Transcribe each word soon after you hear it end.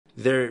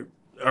there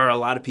are a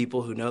lot of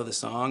people who know the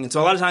song. And so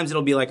a lot of times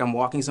it'll be like I'm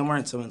walking somewhere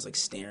and someone's like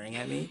staring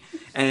at me.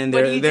 And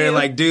they're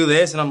like, do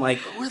this. And I'm like,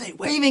 what are they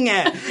waving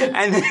at?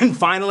 And then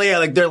finally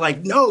they're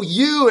like, no,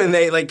 you. And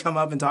they like come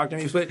up and talk to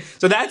me. So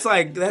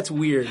that's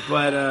weird.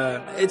 But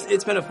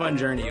it's been a fun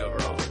journey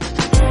overall.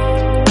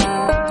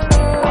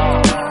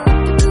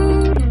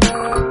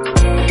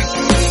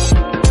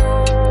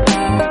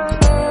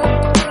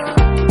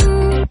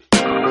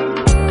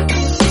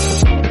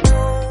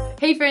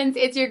 Hey friends,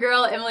 it's your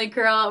girl, Emily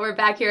Curl. We're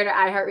back here at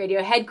our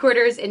iHeartRadio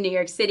headquarters in New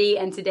York City,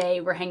 and today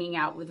we're hanging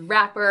out with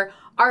rapper,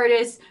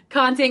 artist,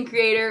 content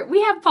creator.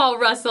 We have Paul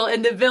Russell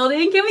in the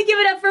building. Can we give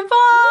it up for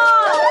Paul?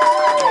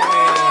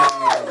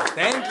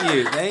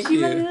 Hey, thank you.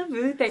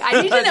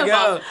 I need to know,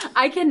 Paul,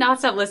 I cannot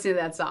stop listening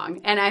to that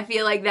song, and I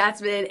feel like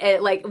that's been,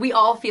 we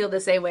all feel the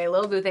same way.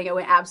 Lil Boo Thang, it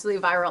went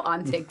absolutely viral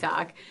on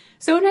TikTok.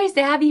 So nice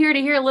to have you here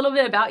to hear a little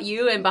bit about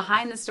you and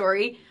behind the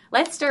story.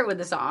 Let's start with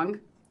the song.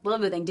 Lil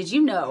Boo Thang, did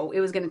you know it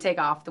was going to take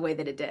off the way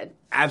that it did?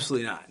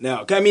 Absolutely not.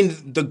 No. I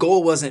mean, the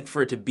goal wasn't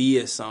for it to be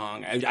a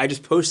song. I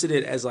just posted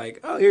it as like,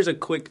 oh, here's a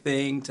quick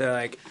thing to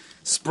like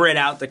spread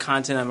out the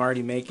content I'm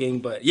already making.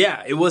 But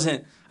yeah, it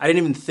wasn't, I didn't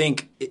even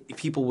think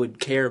people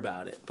would care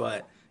about it.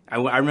 But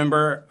I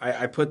remember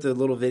I put the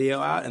little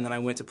video out and then I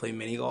went to play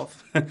mini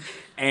golf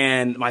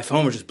and my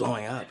phone was just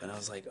blowing up and I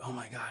was like, oh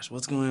my gosh,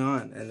 what's going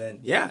on? And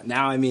then, yeah,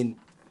 now I mean,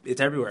 it's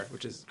everywhere,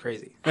 which is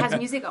crazy. Has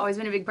music always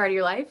been a big part of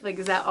your life? Like,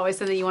 is that always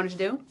something you wanted to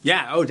do?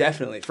 Yeah, oh,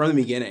 definitely. From the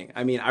beginning.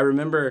 I mean, I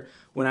remember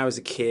when I was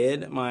a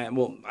kid, I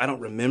don't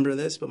remember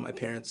this, but my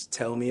parents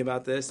tell me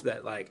about this,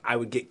 that, like, I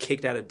would get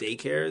kicked out of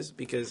daycares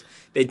because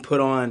they'd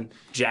put on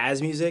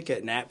jazz music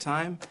at nap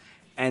time,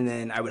 and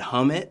then I would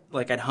hum it.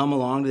 Like, I'd hum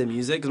along to the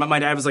music, because my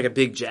dad was, like, a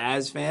big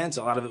jazz fan,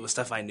 so a lot of it was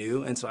stuff I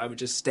knew, and so I would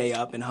just stay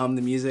up and hum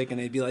the music, and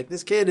they'd be like,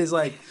 this kid is,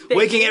 like,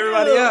 waking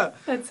everybody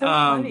up. That's so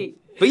funny.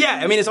 But yeah,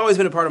 I mean, it's always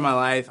been a part of my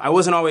life. I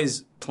wasn't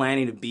always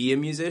planning to be a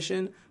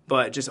musician,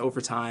 but just over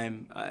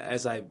time,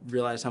 as I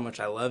realized how much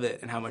I love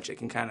it and how much it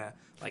can kind of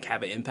like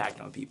have an impact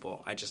on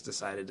people, I just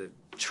decided to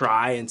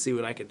try and see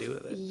what I could do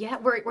with it. Yeah,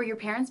 were your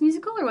parents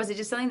musical, or was it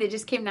just something that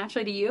just came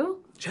naturally to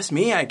you? Just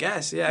me, I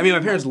guess. Yeah, I mean, my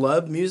parents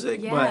loved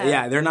music, but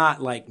yeah, they're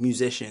not like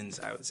musicians,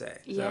 I would say.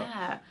 So,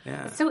 yeah,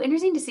 it's so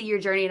interesting to see your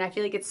journey, and I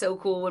feel like it's so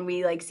cool when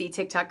we like see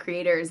TikTok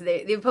creators.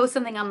 They post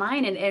something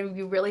online, and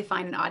you really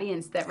find an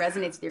audience that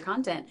resonates with your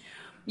content.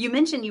 You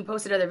mentioned you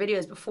posted other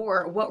videos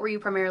before. What were you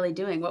primarily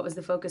doing? What was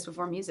the focus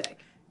before music?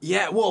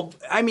 Yeah, well,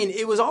 I mean,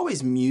 it was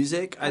always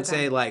music. I'd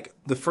say, like,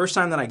 the first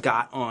time that I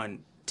got on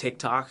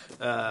TikTok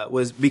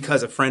was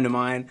because a friend of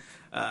mine,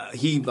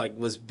 he, like,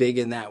 was big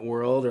in that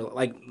world, or,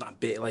 like, not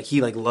big, like,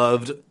 he, like,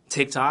 loved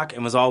TikTok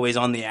and was always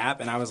on the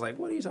app, and I was like,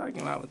 what are you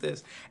talking about with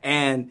this?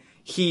 And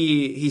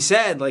he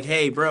said, like,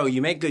 hey, bro,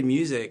 you make good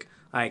music.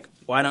 Like,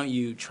 why don't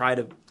you try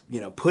to,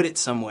 put it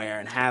somewhere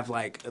and have,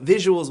 like,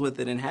 visuals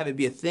with it and have it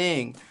be a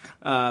thing?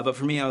 But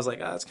for me, I was like,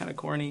 oh, that's kind of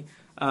corny.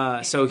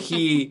 So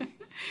he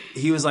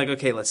was like,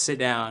 okay, let's sit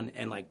down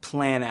and like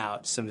plan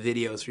out some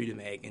videos for you to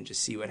make and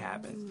just see what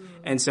happens.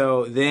 And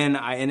so then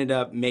I ended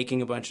up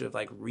making a bunch of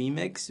like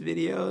remix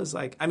videos.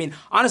 Like, I mean,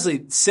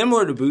 honestly,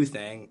 similar to Boo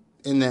Thang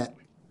in that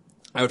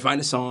I would find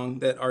a song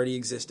that already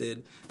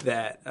existed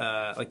that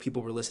like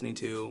people were listening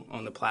to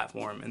on the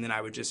platform, and then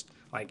I would just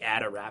like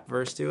add a rap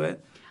verse to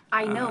it.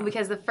 I know,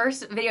 because the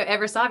first video I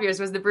ever saw of yours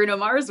was the Bruno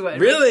Mars one.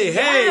 Really?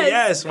 Hey,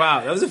 yes.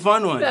 Wow, that was a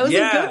fun one. That was a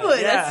good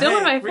one. That's still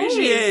one of my favorites.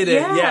 Appreciate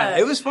it. Yeah,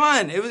 it was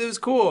fun. It was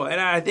cool,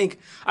 and I think it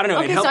helped me.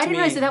 Okay, so I didn't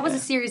realize that was a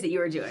series that you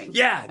were doing.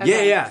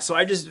 Yeah. So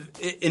I just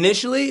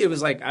initially it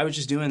was like I was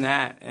just doing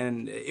that,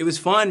 and it was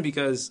fun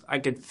because I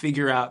could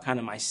figure out kind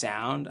of my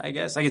sound. I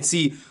guess I could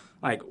see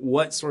like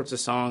what sorts of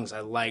songs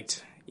I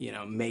liked.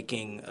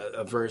 Making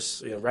a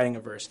verse, writing a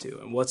verse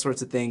to, and what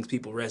sorts of things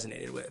people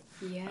resonated with,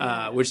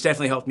 which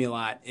definitely helped me a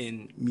lot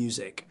in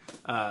music.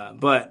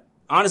 But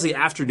honestly,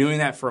 after doing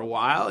that for a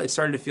while, it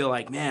started to feel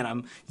like, man,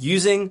 I'm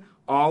using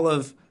all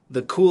of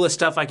the coolest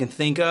stuff I can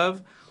think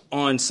of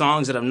on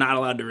songs that I'm not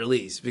allowed to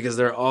release because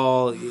they're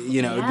all,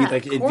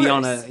 it'd be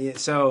on a.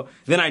 So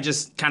then I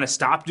just kind of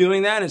stopped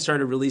doing that and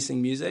started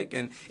releasing music,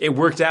 and it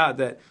worked out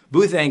that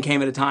Boo Thang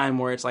came at a time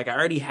where it's like I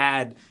already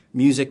had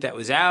music that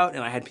was out,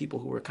 and I had people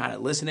who were kind of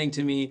listening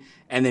to me,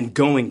 and then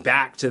going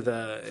back to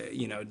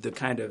the, the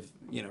kind of,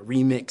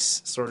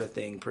 remix sort of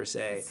thing per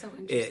se. So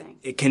interesting.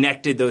 It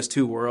connected those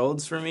two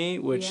worlds for me,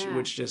 which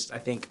just I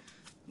think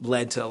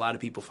led to a lot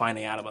of people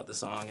finding out about the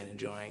song and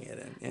enjoying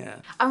it.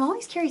 And I'm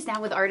always curious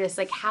now with artists,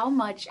 like how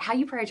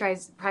you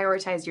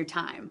prioritize your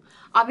time.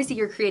 Obviously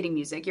you're creating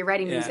music, you're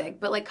writing music,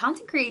 but like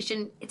content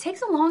creation, it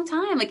takes a long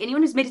time. Like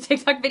anyone who's made a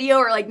TikTok video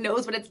or like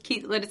knows what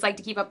it's like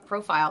to keep up a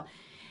profile,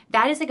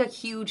 that is like a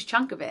huge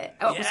chunk of it.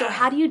 So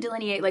how do you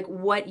delineate like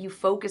what you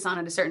focus on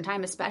at a certain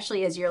time,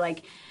 especially as you're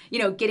like,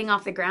 getting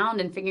off the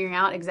ground and figuring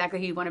out exactly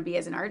who you want to be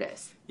as an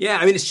artist? Yeah,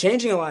 I mean, it's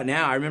changing a lot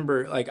now. I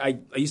remember, like, I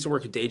used to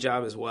work a day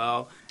job as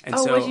well. And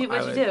Oh, so what'd you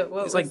do?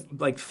 What it's was...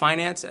 like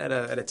finance at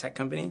a tech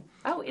company.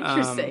 Oh,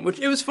 interesting. Which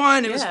it was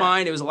fun. It was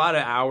fine. It was a lot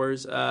of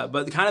hours.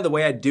 But kind of the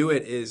way I do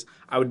it is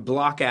I would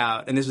block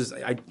out, and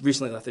I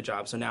recently left the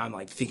job, so now I'm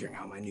like figuring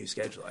out my new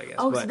schedule, I guess.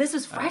 Oh, but, so this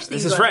was fresh.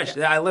 This is fresh.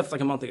 I left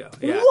like a month ago.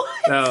 Yeah.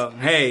 What? So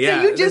hey,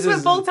 yeah. So you just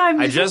went full time.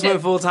 I just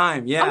went full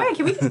time. Yeah. All right,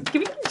 can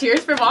we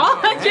cheers from all?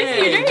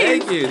 Hey,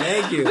 thank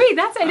you. Wait,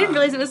 I didn't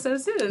realize it was so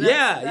soon.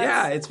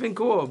 Yeah, it's been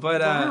cool.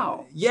 But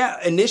wow. Yeah,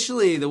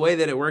 initially the way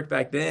that it worked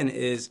back then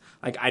is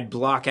like I'd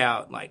block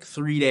out like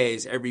 3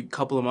 days every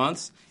couple of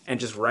months and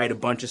just write a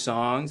bunch of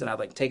songs, and I'd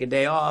like take a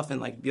day off and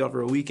like be off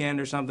for a weekend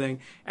or something,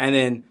 and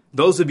then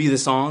those would be the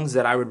songs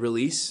that I would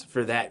release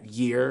for that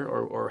year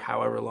or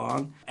however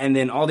long, and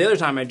then all the other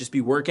time I'd just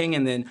be working,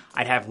 and then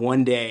I'd have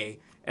one day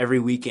every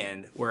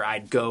weekend where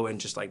I'd go and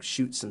just like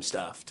shoot some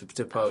stuff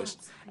to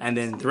post, and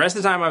then the rest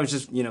of the time I was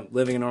just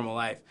living a normal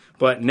life.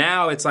 But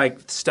now it's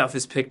like stuff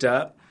is picked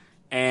up.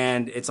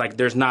 And it's like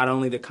there's not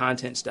only the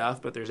content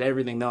stuff, but there's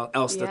everything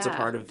else that's a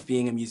part of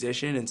being a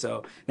musician. And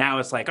so now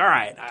it's like, all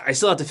right, I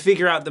still have to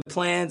figure out the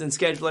plans and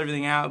schedule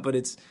everything out, but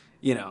it's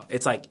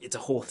like it's a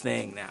whole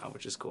thing now,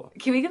 which is cool.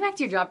 Can we go back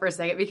to your job for a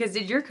second? Because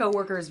did your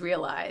coworkers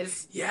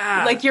realize,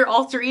 like your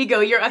alter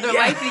ego, your other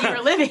life that you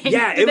were living?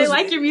 Yeah, did they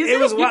like your music? It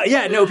was wild.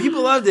 Yeah, no,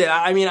 people loved it.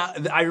 I mean,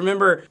 I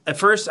remember at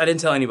first I didn't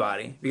tell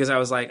anybody because I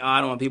was like, I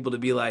don't want people to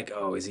be like,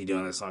 oh, is he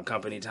doing this on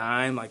company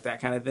time, like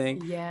that kind of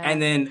thing. Yeah.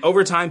 And then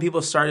over time,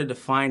 people started to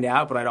find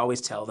out, but I'd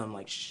always tell them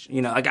like,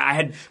 like I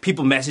had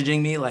people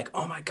messaging me like,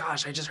 oh my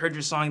gosh, I just heard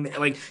your song.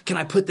 Like, can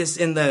I put this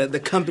in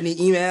the company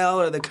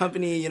email or the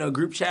company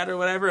group chat or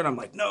whatever? And I'm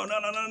like, no.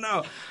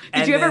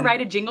 Did you ever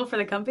write a jingle for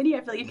the company?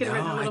 I feel like you could have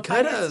written a little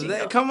podcast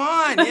jingle. Come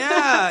on,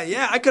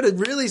 yeah. I could have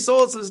really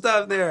sold some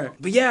stuff there.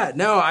 But yeah,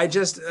 no, I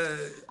just,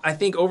 I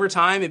think over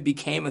time it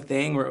became a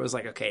thing where it was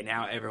like, okay,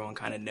 now everyone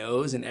kind of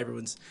knows and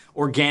everyone's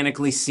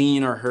organically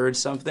seen or heard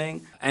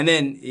something. And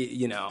then,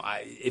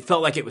 it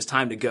felt like it was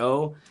time to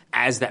go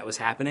as that was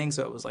happening.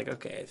 So it was like,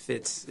 okay,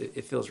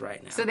 it feels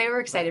right now. So they were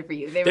excited for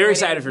you. They were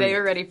excited for me. They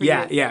were ready for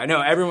you. Yeah. No,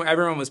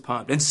 everyone was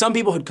pumped. And some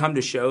people had come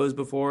to shows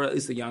before, at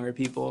least the younger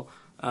people.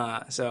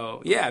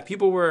 So yeah,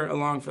 people were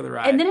along for the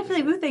ride. And then I feel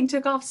like Wu-Tang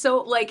took off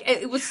so like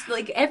it was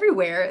like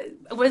everywhere.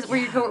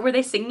 Were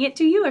they singing it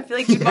to you? I feel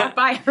like you walked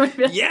by.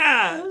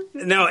 Yeah.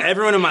 No,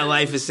 everyone in my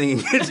life is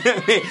singing it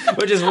to me,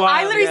 which is wild.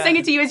 I literally sang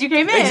it to you as you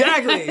came in.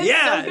 Exactly.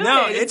 Yeah. So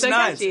no, it's so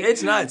nuts. catchy.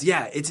 It's nuts.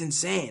 Yeah, it's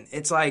insane.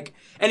 It's like,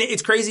 and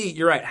it's crazy.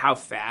 You're right. How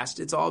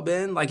fast it's all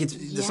been. Like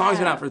the song's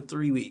been out for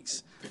 3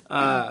 weeks.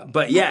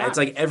 But yeah, it's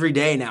like every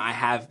day now I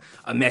have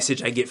a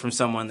message I get from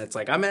someone that's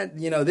like, I'm at,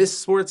 this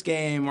sports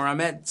game, or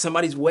I'm at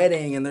somebody's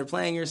wedding and they're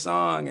playing your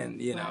song,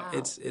 and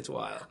it's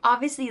wild.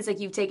 Obviously it's like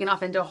you've taken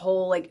off into a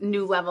whole like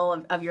new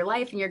level of your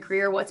life and your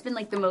career. What's been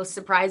like the most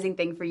surprising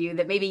thing for you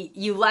that maybe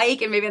you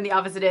like, and maybe on the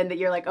opposite end that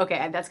you're like,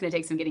 okay, that's going to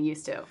take some getting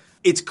used to?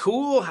 It's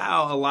cool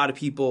how a lot of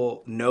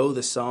people know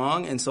the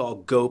song, and so I'll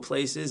go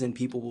places and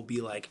people will be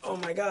like, oh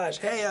my gosh,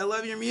 hey, I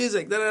love your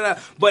music,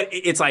 da-da-da. But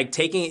it's like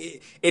taking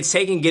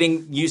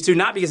getting used to,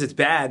 not because it's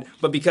bad,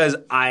 but because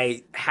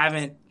I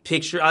haven't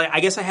I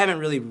guess I haven't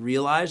really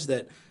realized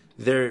that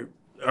there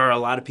are a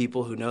lot of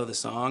people who know the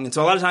song. And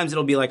so a lot of times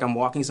it'll be like I'm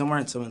walking somewhere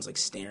and someone's like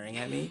staring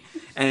at me,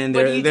 and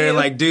they're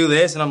like, do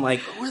this, and I'm like,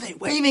 who are they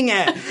waving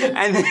at?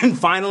 And then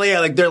finally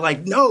they're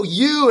like, no,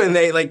 you, and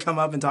they like come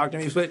up and talk to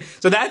me.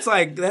 So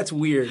that's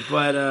weird,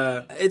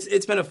 but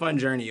it's been a fun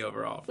journey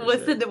overall.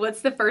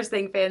 What's the first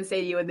thing fans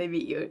say to you when they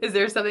meet you? Is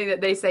there something that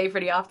they say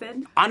pretty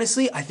often?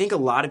 Honestly, I think a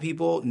lot of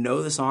people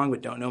know the song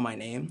but don't know my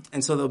name,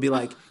 and so they'll be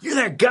like, you're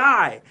that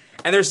guy.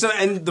 And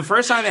and the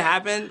first time it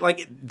happened,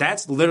 like,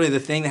 that's literally the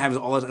thing that happens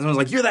all the time. Someone's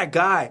like, you're that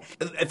guy.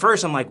 At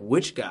first, I'm like,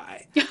 which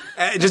guy?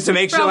 Just to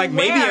make sure, like,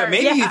 maybe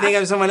you think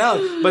I'm someone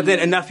else. But then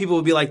enough people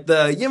will be like,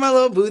 you're my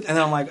little booth. And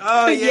then I'm like,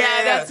 oh,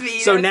 yeah. That's me.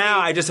 So now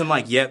I just am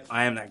like, yep,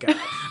 I am that guy.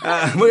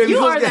 You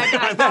are that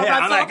guy, Paul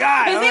Russell. I'm that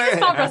guy. His name is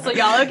Paul Russell,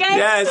 y'all, okay?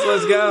 Yes,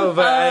 let's go.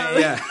 But,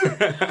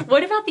 yeah.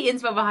 What about the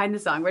inspo behind the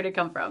song? Where did it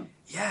come from?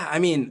 Yeah, I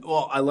mean,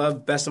 I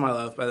love Best of My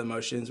Love by The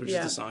Motions, which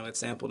is the song that's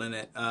sampled in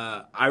it.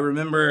 I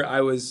remember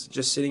I was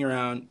just sitting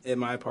around in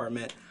my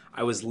apartment.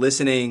 I was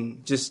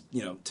listening just,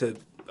 to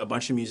a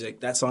bunch of music.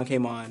 That song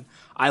came on.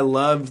 I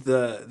loved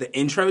the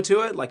intro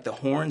to it, like the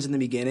horns in the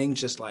beginning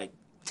just like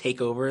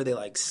take over. They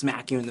like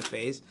smack you in the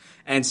face.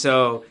 And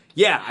so,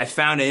 yeah, I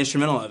found an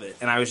instrumental of it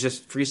and I was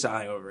just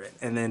freestyling over it.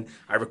 And then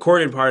I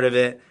recorded part of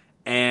it.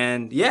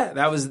 And yeah,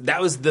 that was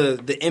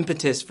the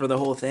impetus for the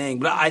whole thing.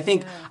 But I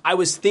think I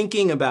was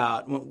thinking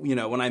about,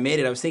 when I made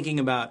it, I was thinking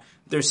about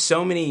there's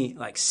so many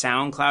like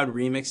SoundCloud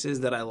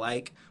remixes that I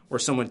like where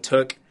someone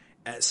took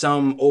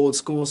some old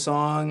school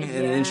song and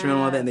an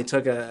instrumental of it, and they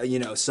took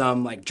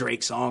some like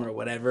Drake song or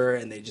whatever,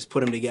 and they just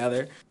put them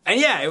together. And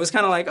yeah, it was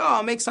kind of like, oh,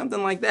 I'll make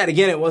something like that.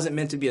 Again, it wasn't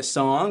meant to be a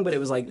song, but it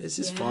was like, this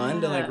is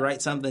fun to like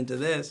write something to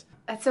this.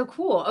 That's so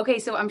cool. Okay,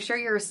 so I'm sure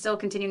you're still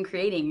continuing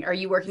creating. Are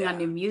you working on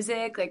new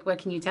music? Like, what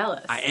can you tell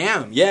us? I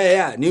am.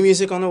 Yeah. New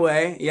music on the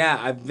way. Yeah,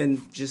 I've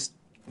been just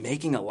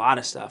making a lot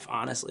of stuff,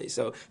 honestly.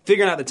 So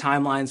figuring out the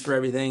timelines for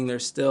everything,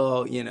 there's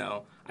still,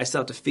 I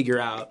still have to figure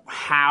out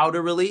how to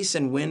release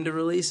and when to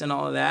release and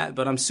all of that.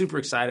 But I'm super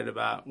excited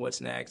about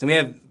what's next. And we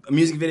have a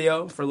music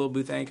video for Lil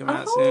Boo Thang coming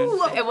out soon.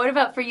 And what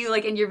about for you,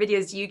 like in your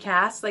videos, do you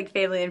cast like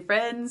family and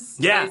friends?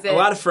 Yeah, a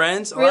lot of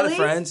friends. Really? A lot of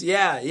friends.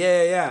 Yeah.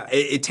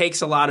 It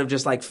takes a lot of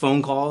just like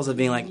phone calls of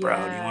being like, bro,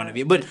 do you want to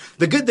be? But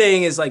the good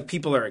thing is like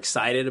people are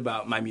excited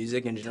about my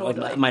music and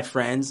like my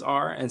friends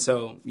are. And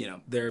so,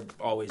 they're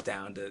always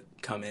down to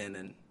come in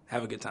and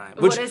have a good time,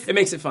 which it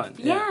makes it fun.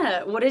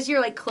 Yeah. What does your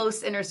like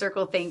close inner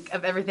circle think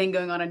of everything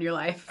going on in your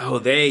life? Oh,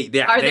 they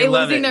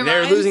love it.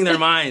 They're losing their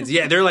minds.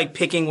 Yeah, they're like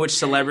picking which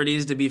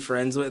celebrities to be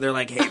friends with. They're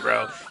like, hey,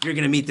 bro, you're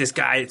gonna meet this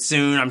guy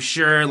soon. I'm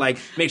sure. Like,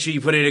 make sure you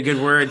put in a good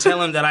word.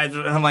 Tell him that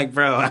I'm like,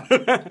 bro.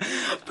 Put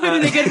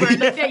in a good word.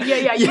 Like,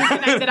 yeah. You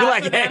connected up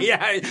like, with them.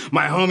 Yeah,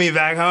 my homie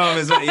back home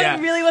is. Yeah,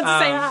 he really wants to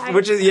say hi.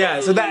 Which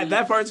is So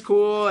that part's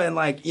cool, and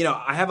like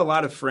I have a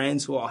lot of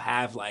friends who all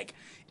have like,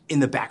 in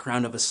the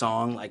background of a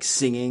song, like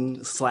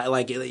singing, so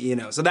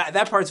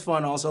that part's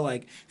fun. Also,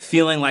 like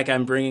feeling like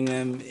I'm bringing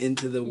them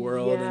into the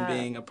world and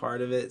being a part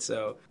of it.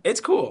 So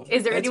it's cool.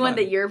 Is there anyone fun.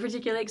 that you're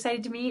particularly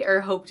excited to meet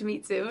or hope to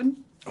meet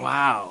soon?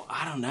 Wow,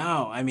 I don't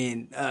know. I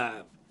mean,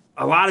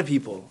 a lot of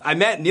people. I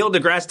met Neil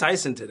deGrasse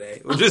Tyson today,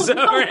 which is so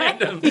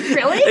random.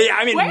 Really? Yeah,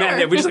 I mean,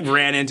 we just like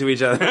ran into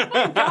each other.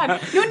 Oh,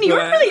 God. No, New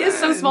York really is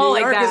so small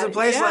like that. New York is a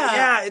place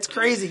it's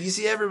crazy. You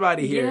see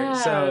everybody here. Yeah,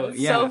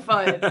 so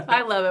fun.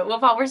 I love it. Well,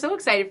 Paul, we're so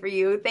excited for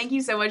you. Thank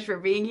you so much for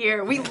being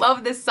here. We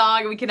love this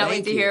song, and we cannot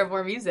wait to hear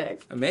more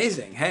music.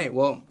 Amazing. Hey,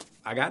 well,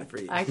 I got it for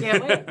you. I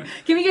can't wait.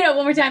 Can we get it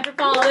one more time for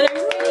Paul in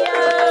our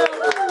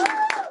video?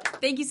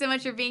 Thank you so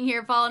much for being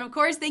here, Paul. And of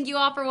course, thank you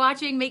all for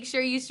watching. Make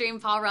sure you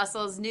stream Paul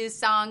Russell's new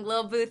song,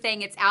 Lil Boo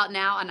Thang. It's out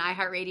now on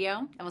iHeartRadio.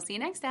 And we'll see you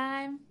next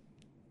time.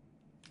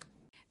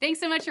 Thanks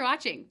so much for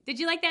watching. Did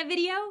you like that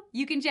video?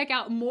 You can check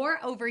out more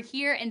over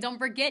here. And don't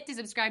forget to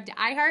subscribe to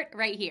iHeart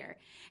right here.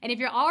 And if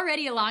you're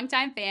already a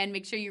longtime fan,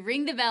 make sure you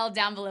ring the bell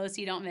down below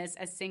so you don't miss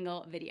a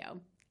single video.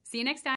 See you next time.